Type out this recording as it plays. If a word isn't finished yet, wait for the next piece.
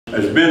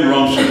As Ben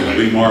Rumson,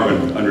 Lee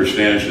Marvin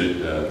understands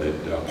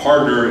that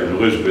Partner and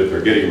Elizabeth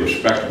are getting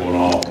respectable and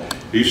all,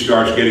 he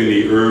starts getting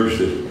the urge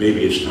that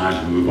maybe it's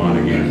time to move on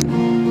again.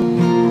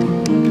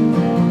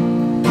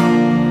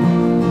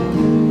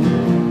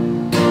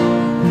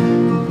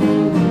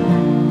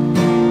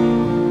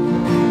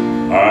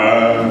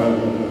 I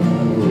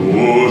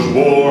was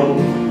born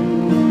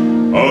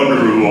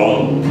under a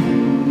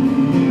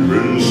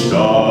wandering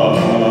star.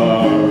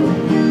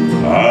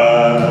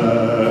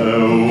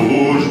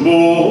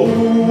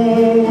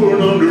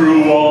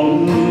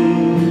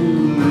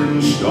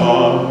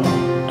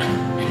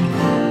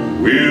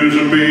 Wheels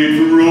are made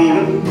for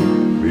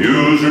rolling,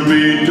 wheels are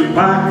made to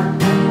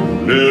pack.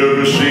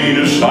 Never seen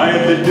a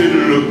sight that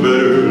didn't look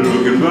better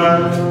looking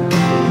back.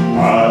 I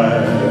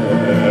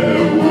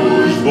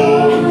was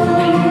born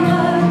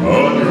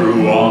under a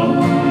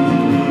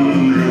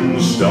wandering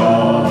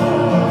star.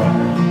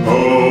 A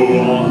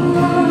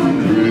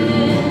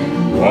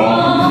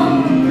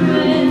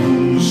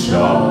wandering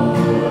star.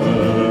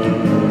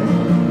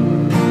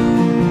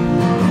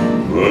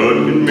 Blood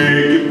can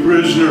make you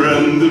prisoner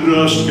and the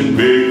dust can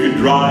make you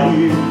dry.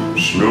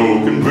 Snow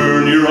can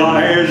burn your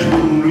eyes,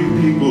 lonely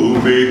people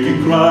make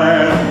you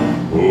cry.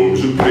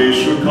 Home's a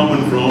place we're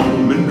coming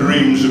from and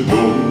dreams of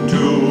going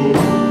to,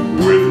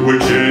 with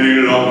which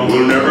any luck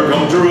will never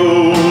come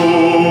true.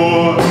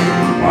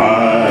 I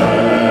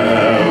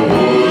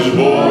was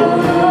born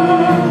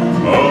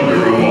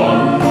under a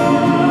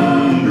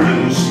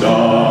wandering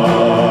star.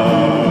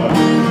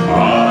 I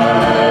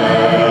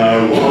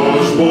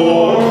was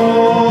born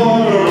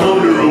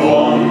under a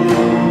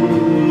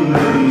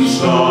wandering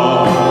star.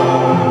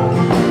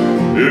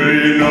 Do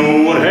you know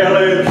what hell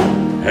is?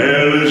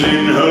 Hell is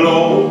in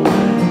hello.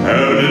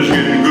 Heaven is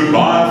in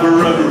goodbye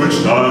forever.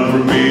 It's time for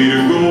me to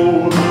go.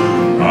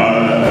 I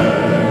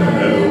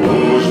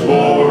was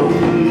born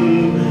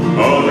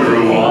under a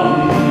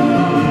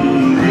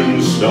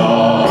wandering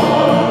star.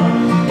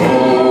 A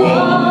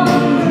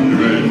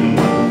wandering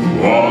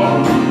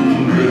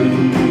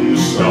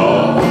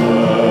star.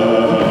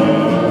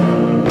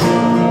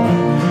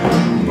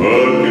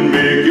 Mud can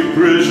make you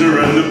prisoner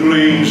and the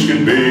plains can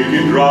make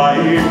you dry.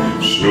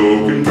 Snow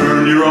can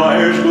burn your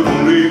eyes, but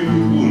only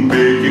people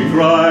make you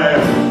cry.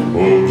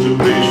 Home's a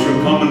place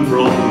we're coming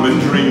from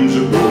and dreams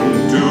of